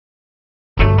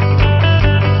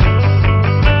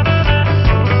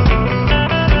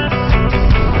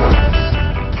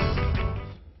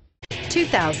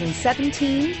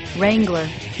2017 Wrangler.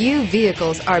 Few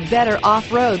vehicles are better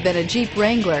off-road than a Jeep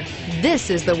Wrangler.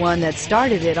 This is the one that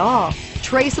started it all.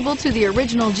 Traceable to the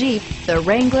original Jeep, the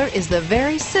Wrangler is the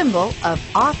very symbol of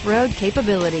off-road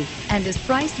capability and is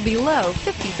priced below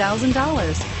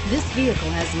 $50,000. This vehicle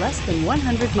has less than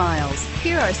 100 miles.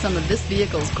 Here are some of this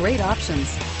vehicle's great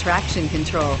options: traction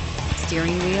control,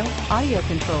 steering wheel audio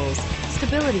controls,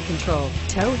 stability control,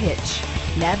 tow hitch,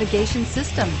 navigation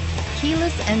system,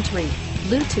 keyless entry,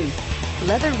 Bluetooth,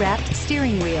 leather-wrapped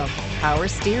steering wheel, power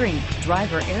steering,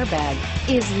 driver airbag.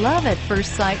 Is love at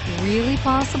first sight really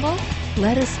possible?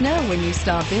 Let us know when you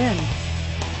stop in.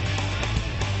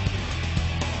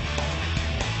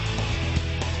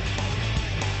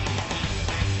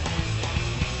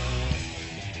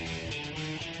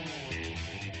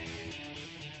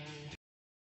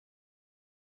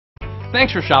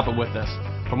 Thanks for shopping with us.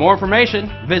 For more information,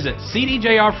 visit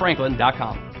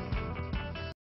cdjrfranklin.com.